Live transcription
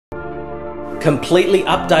Completely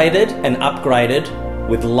updated and upgraded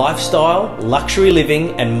with lifestyle, luxury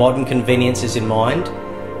living and modern conveniences in mind,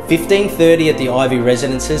 1530 at the Ivy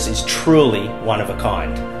Residences is truly one of a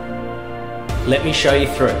kind. Let me show you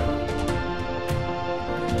through.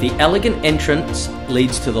 The elegant entrance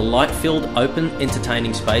leads to the light-filled open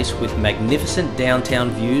entertaining space with magnificent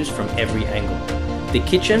downtown views from every angle. The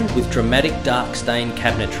kitchen with dramatic dark stained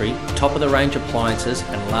cabinetry, top-of-the-range appliances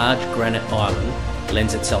and large granite island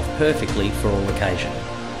lends itself perfectly for all occasions.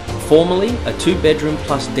 Formerly a 2-bedroom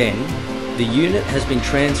plus den, the unit has been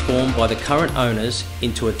transformed by the current owners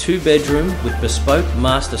into a 2-bedroom with bespoke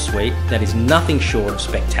master suite that is nothing short of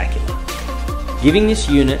spectacular. Giving this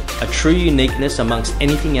unit a true uniqueness amongst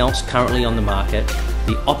anything else currently on the market,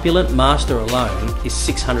 the opulent master alone is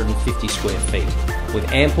 650 square feet, with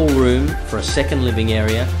ample room for a second living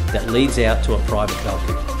area that leads out to a private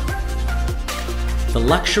balcony. The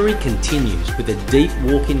luxury continues with a deep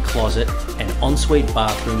walk-in closet and ensuite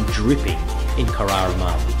bathroom dripping in Carrara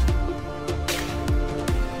marble.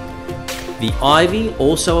 The Ivy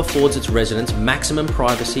also affords its residents maximum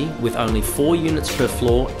privacy with only 4 units per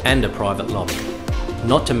floor and a private lobby,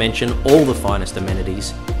 not to mention all the finest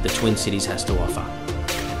amenities the Twin Cities has to offer.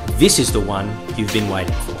 This is the one you've been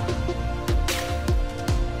waiting for.